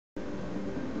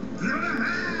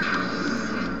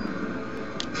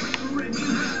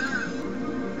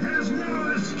There's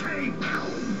no escape.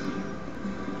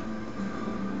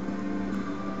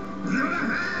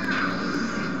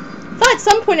 I thought at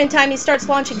some point in time he starts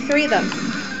launching 3 of them,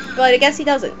 but I guess he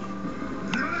doesn't.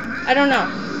 I don't know.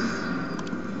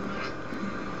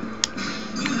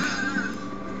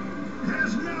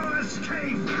 There's no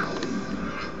escape.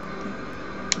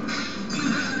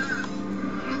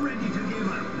 Ready to give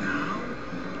up now?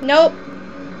 Nope.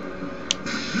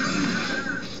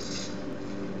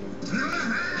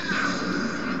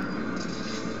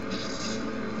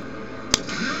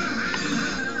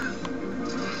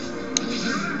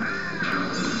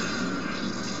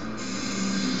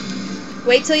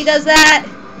 Wait till he does that.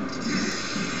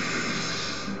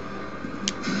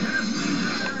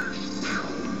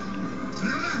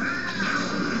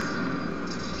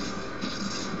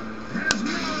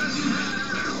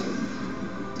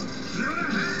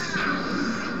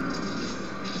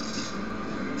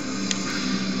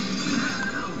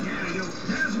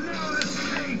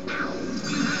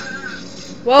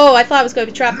 Whoa, I thought I was going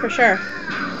to be trapped for sure.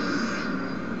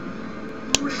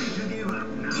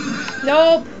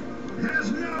 Nope.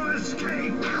 There's no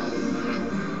escape.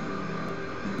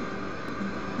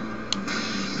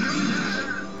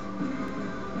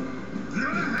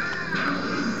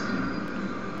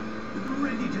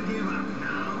 Ready to give up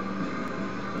now?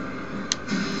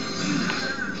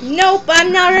 Nope,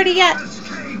 I'm not ready yet.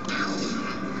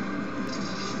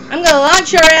 I'm gonna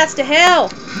launch your ass to hell.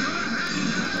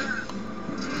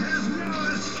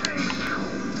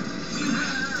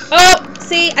 Oh,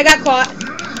 see, I got caught.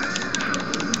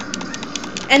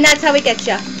 And that's how we get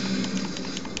ya.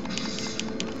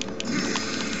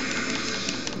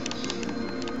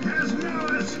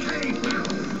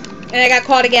 And I got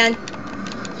caught again.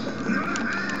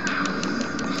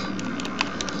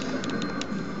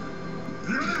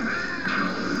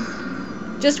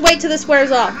 Just wait till this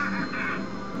wears off.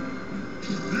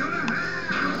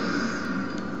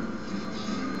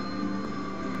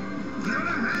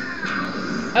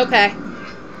 Okay.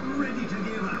 Ready to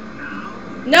give up now?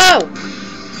 No!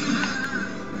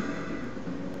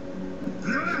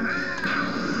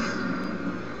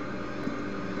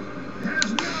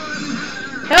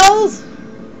 Hells!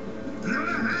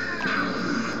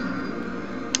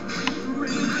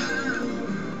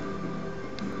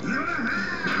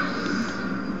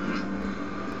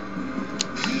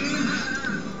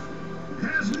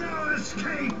 There's no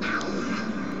escape.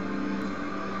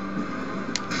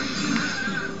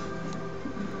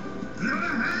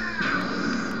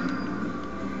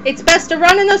 It's best to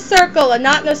run in a circle and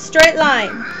not in a straight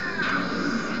line.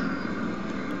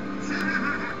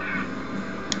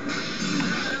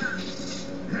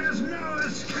 There's no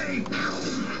escape.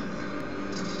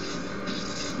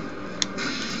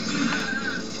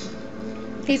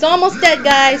 He's almost dead,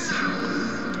 guys.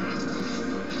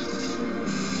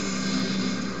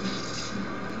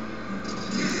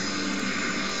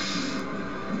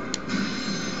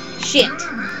 Shit.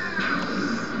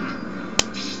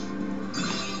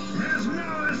 There's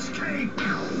no escape.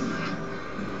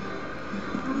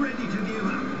 Ready to give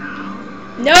up now?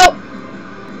 Nope.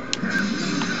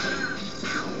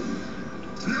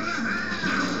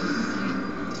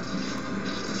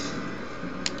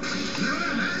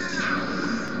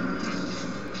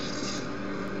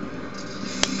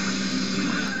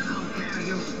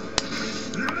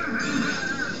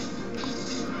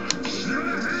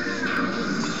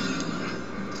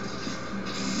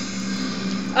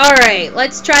 Alright,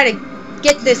 let's try to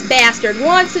get this bastard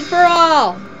once and for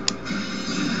all.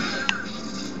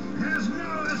 There's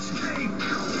no escape.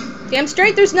 Damn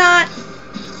straight there's not.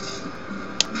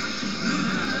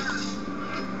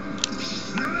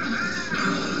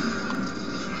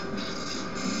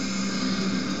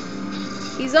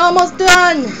 He's almost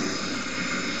done.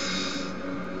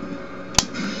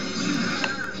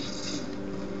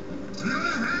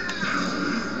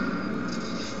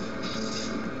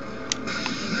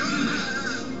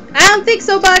 I don't think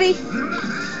so, buddy.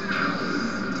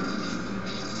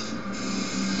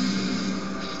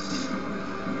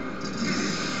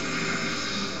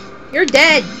 You're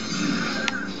dead.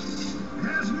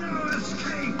 There's no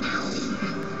escape.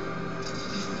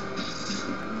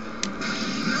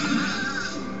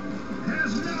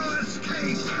 There's no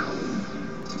escape.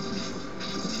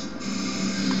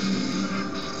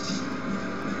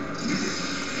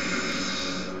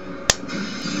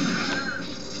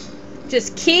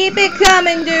 Just keep it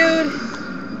coming, dude.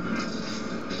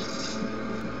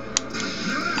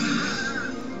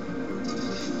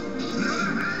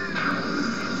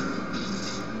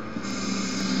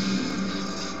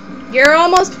 You're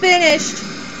almost finished.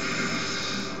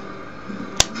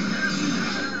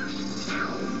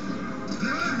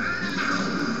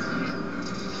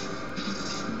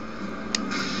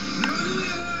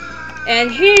 And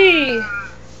he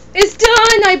is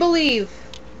done, I believe.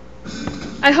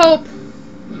 I hope.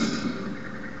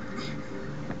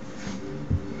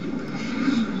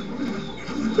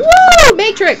 Woo!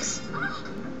 Matrix!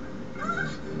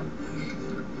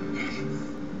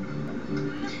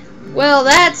 Well,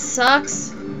 that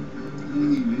sucks.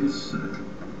 Alyssa.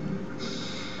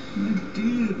 My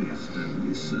dearest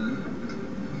Alyssa.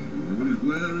 You always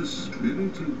were a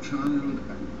spirited child.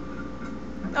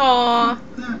 Aww.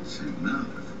 That's enough.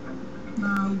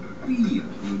 Now be a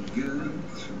good girl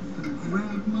and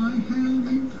grab my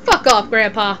hand. Fuck off,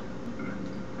 Grandpa.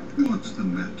 What's the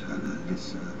matter,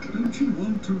 Alyssa? Don't you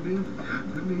want to live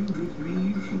happily with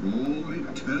me for all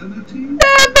eternity?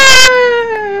 Never!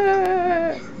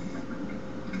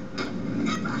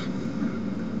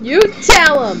 You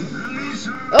tell him.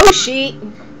 Alyssa, Oh, shit.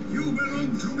 you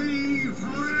belong to me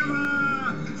forever.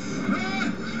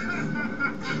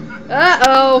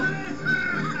 Uh-oh.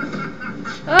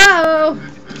 Uh-oh.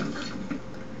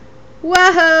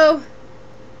 Whoa.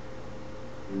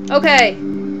 Okay.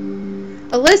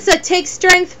 Alyssa takes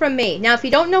strength from me. Now, if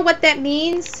you don't know what that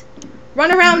means,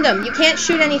 run around him. You can't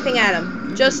shoot anything at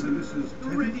him. Just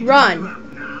run.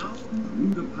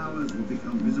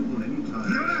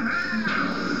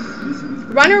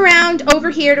 Run around over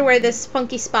here to where this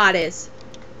funky spot is.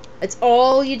 That's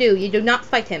all you do. You do not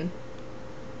fight him.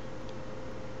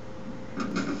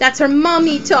 That's her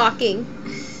mommy talking.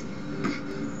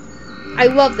 I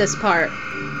love this part.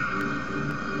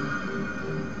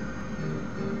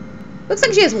 Looks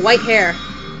like she has white hair.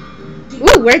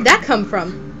 Ooh, where'd that come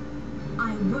from?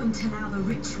 I won't allow the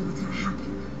ritual to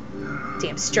happen.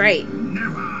 Damn straight.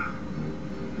 Never.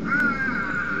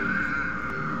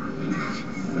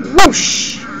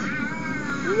 Whoosh!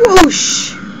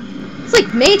 Whoosh! It's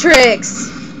like Matrix!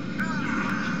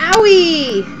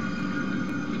 Owie!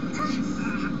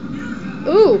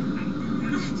 Ooh!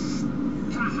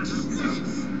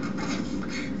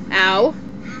 Ow.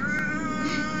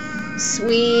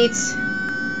 Sweet.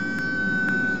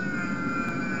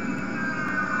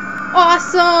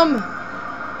 Awesome!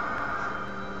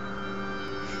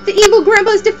 The evil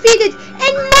grandpa's defeated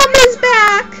and Mom is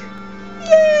back!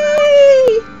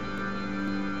 Yay!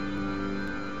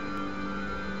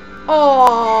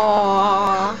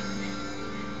 Aww.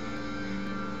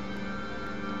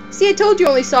 See, I told you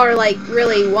only saw her, like,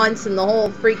 really once in the whole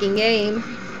freaking game.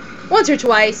 Once or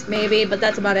twice, maybe, but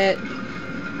that's about it.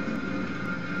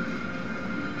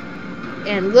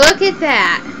 And look at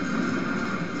that.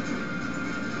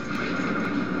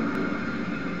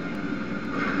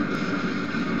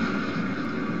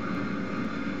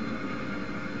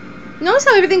 Notice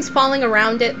how everything's falling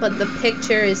around it, but the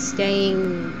picture is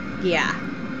staying, yeah,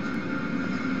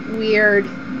 weird.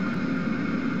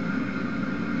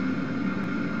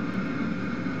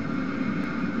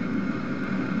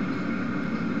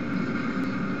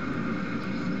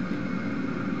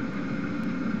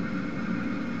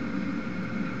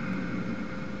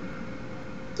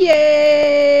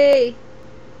 Yay!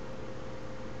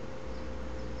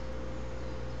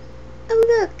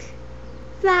 Oh, look,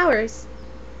 flowers.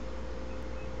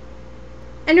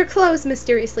 And her clothes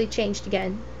mysteriously changed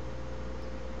again.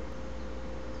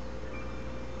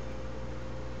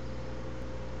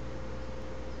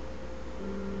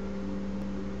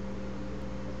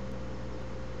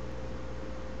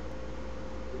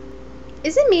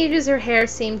 Is it me or does her hair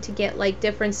seem to get like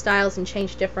different styles and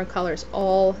change different colors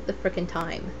all the frickin'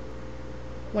 time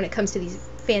when it comes to these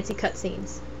fancy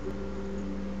cutscenes?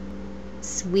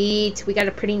 Sweet, we got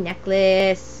a pretty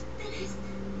necklace.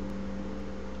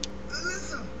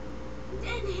 Alyssa!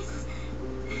 Dennis!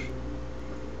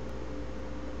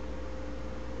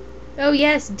 Oh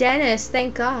yes, Dennis,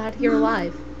 thank God, you're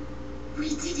alive. We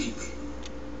did it!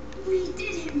 We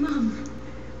did it, Mum!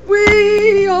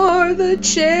 We are the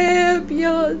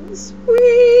champions!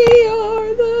 We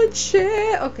are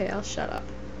the Okay, I'll shut up.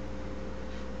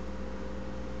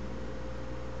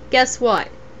 Guess what?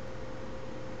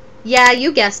 Yeah,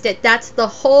 you guessed it. That's the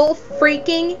whole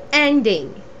freaking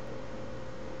ending.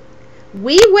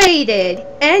 We waited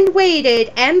and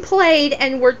played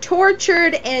and were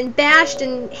tortured and bashed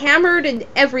and hammered and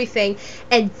everything,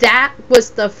 and that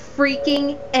was the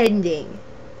freaking ending.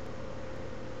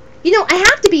 You know, I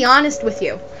have to be honest with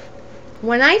you.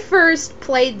 When I first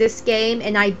played this game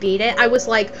and I beat it, I was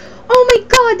like, oh my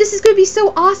god, this is going to be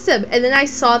so awesome. And then I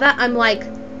saw that, I'm like,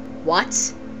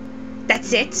 what?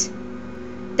 That's it?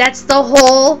 That's the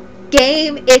whole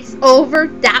game? It's over?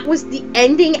 That was the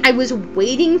ending I was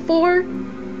waiting for?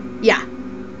 Yeah,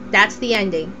 that's the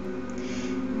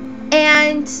ending.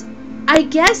 And I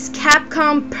guess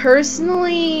Capcom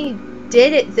personally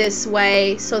did it this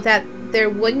way so that there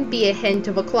wouldn't be a hint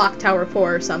of a clock tower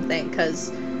 4 or something,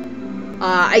 because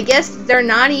I guess they're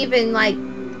not even, like,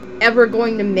 ever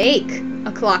going to make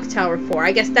a clock tower 4.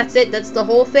 I guess that's it. That's the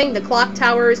whole thing. The clock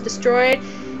tower is destroyed.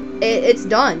 It's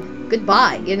done.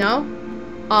 Goodbye, you know?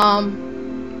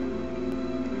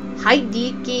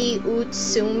 Hideki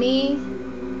Utsumi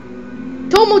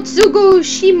Tomotsugu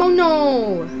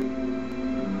Shimono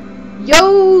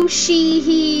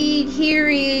Yoshihiri.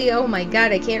 Oh my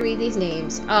god, I can't read these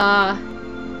names.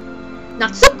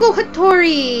 Natsuko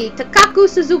Hattori, Takaku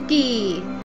Suzuki,